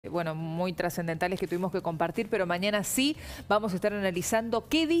bueno, muy trascendentales que tuvimos que compartir, pero mañana sí vamos a estar analizando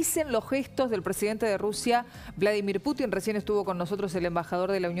qué dicen los gestos del presidente de Rusia, Vladimir Putin. Recién estuvo con nosotros el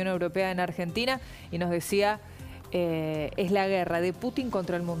embajador de la Unión Europea en Argentina y nos decía, es la guerra de Putin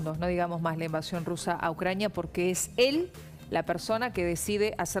contra el mundo, no digamos más la invasión rusa a Ucrania, porque es él la persona que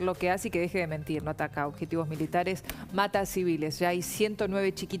decide hacer lo que hace y que deje de mentir. No ataca a objetivos militares, mata a civiles. Ya hay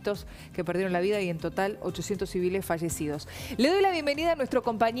 109 chiquitos que perdieron la vida y en total 800 civiles fallecidos. Le doy la bienvenida a nuestro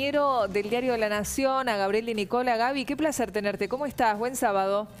compañero del diario de la Nación, a Gabriel Di Nicola. Gaby, qué placer tenerte. ¿Cómo estás? Buen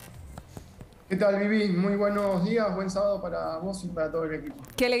sábado. ¿Qué tal, Vivi? Muy buenos días, buen sábado para vos y para todo el equipo.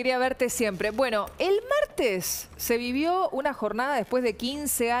 Qué alegría verte siempre. Bueno, el martes se vivió una jornada, después de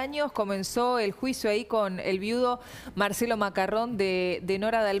 15 años, comenzó el juicio ahí con el viudo Marcelo Macarrón de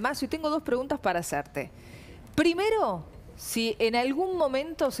Nora Dalmasso y tengo dos preguntas para hacerte. Primero, si en algún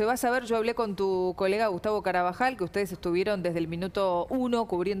momento se va a saber, yo hablé con tu colega Gustavo Carabajal, que ustedes estuvieron desde el minuto 1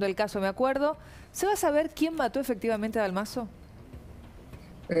 cubriendo el caso, me acuerdo, ¿se va a saber quién mató efectivamente a Dalmasso?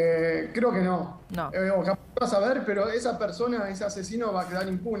 Creo que no. No. O capaz vas a ver, pero esa persona, ese asesino va a quedar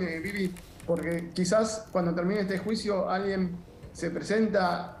impune, Vivi, porque quizás cuando termine este juicio alguien se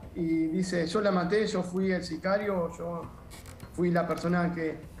presenta y dice, yo la maté, yo fui el sicario, yo fui la persona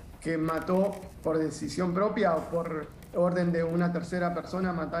que mató por decisión propia o por orden de una tercera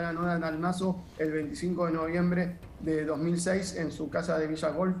persona matar a Nora Dalmasso el 25 de noviembre de 2006 en su casa de Villa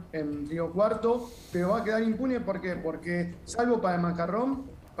Golf en Río Cuarto, pero va a quedar impune. ¿Por qué? Porque salvo para el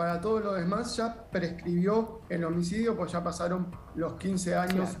Macarrón, para todo lo demás ya prescribió el homicidio, pues ya pasaron los 15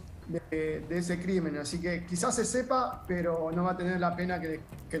 años de ese crimen. Así que quizás se sepa, pero no va a tener la pena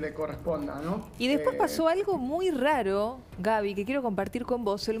que le corresponda, ¿no? Y después pasó algo muy raro, Gaby, que quiero compartir con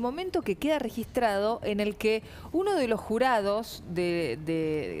vos. El momento que queda registrado en el que uno de los jurados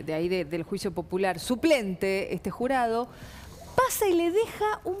del juicio popular, suplente, este jurado, pasa y le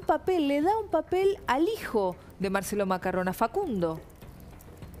deja un papel, le da un papel al hijo de Marcelo Macarrón, a Facundo.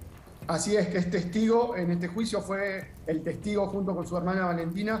 Así es, que es testigo en este juicio, fue el testigo junto con su hermana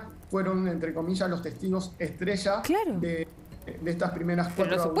Valentina, fueron entre comillas los testigos estrella de estas primeras 4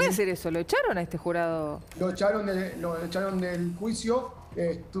 Pero no se puede hacer eso, lo echaron a este jurado. Lo echaron del juicio,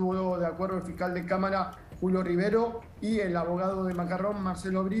 estuvo de acuerdo el fiscal de Cámara Julio Rivero y el abogado de Macarrón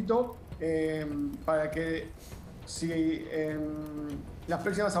Marcelo Brito, para que si en las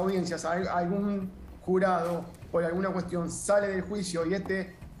próximas audiencias algún jurado por alguna cuestión sale del juicio y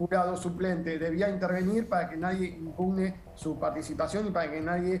este jurado suplente debía intervenir, para que nadie impugne su participación y para que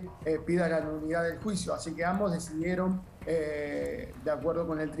nadie pida la nulidad del juicio. Así que ambos decidieron, de acuerdo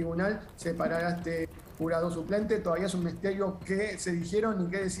con el tribunal, separar a este jurado suplente. Todavía es un misterio qué se dijeron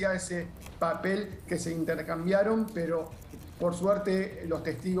y qué decía ese papel que se intercambiaron, pero por suerte los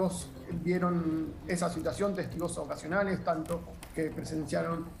testigos vieron esa situación, testigos ocasionales, tanto que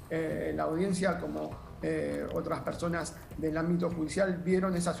presenciaron la audiencia como otras personas del ámbito judicial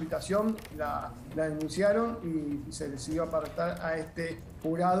vieron esa situación, la denunciaron y se decidió apartar a este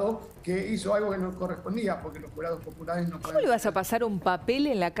jurado que hizo algo que no correspondía, porque los jurados populares no pueden... ¿Cómo le vas a pasar un papel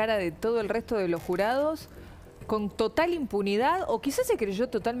en la cara de todo el resto de los jurados con total impunidad? O quizás se creyó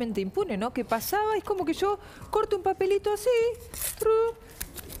totalmente impune, ¿no? Que pasaba, es como que yo corto un papelito así,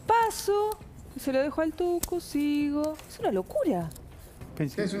 paso, se lo dejo al tuco, sigo. Es una locura.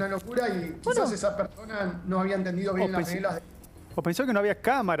 Es una locura y quizás esa persona no había entendido bien las reglas. O pensó que no había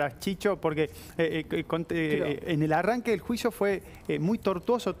cámaras, Chicho, porque en el arranque del juicio fue muy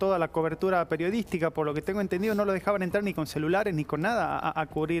tortuoso toda la cobertura periodística. Por lo que tengo entendido, no lo dejaban entrar ni con celulares ni con nada a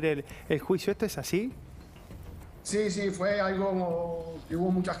cubrir el juicio. ¿Esto es así? Sí, sí, fue algo que hubo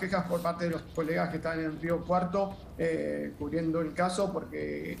muchas quejas por parte de los colegas que están en Río Cuarto cubriendo el caso,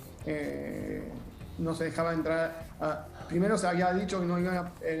 porque no se dejaba entrar. Primero se había dicho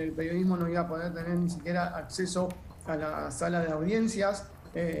que el periodismo no iba a poder tener ni siquiera acceso a la sala de audiencias,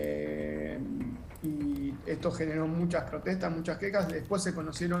 y esto generó muchas protestas, muchas quejas. Después se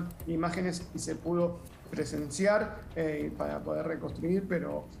conocieron imágenes y se pudo presenciar para poder reconstruir,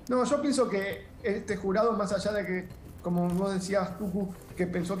 pero no, yo pienso que este jurado, más allá de que, como vos decías, Tucu, que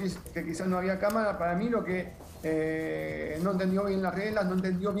pensó que quizás no había cámara, para mí lo que no entendió bien las reglas, no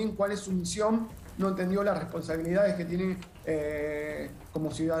entendió bien cuál es su misión, no entendió las responsabilidades que tiene como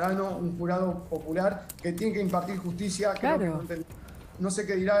ciudadano un jurado popular que tiene que impartir justicia. Claro. Creo que no sé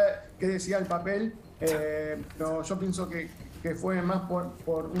qué decía el papel, pero yo pienso que fue más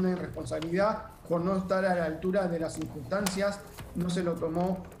por una irresponsabilidad, por no estar a la altura de las circunstancias, no se lo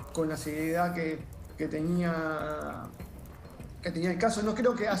tomó con la seriedad que tenía el caso. No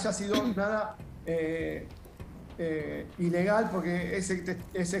creo que haya sido nada ilegal, porque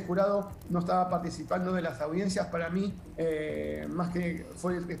ese jurado no estaba participando de las audiencias. Para mí, más que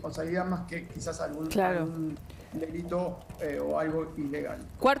fue responsabilidad, más que quizás algún delito o algo ilegal.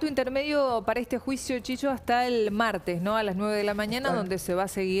 Cuarto intermedio para este juicio, Chicho, hasta el martes, ¿no? A las 9 de la mañana, donde se va a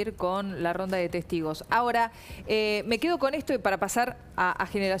seguir con la ronda de testigos. Ahora, me quedo con esto y para pasar a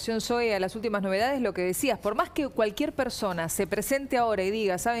Generación Zoe, a las últimas novedades, lo que decías, por más que cualquier persona se presente ahora y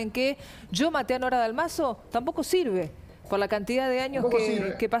diga, ¿saben qué? Yo maté a Nora Dalmasso, tampoco sirve. Por la cantidad de años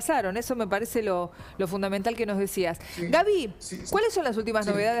que pasaron. Eso me parece lo fundamental que nos decías. Sí. Gaby, ¿cuáles son las últimas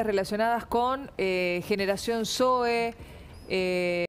novedades relacionadas con Generación Zoe?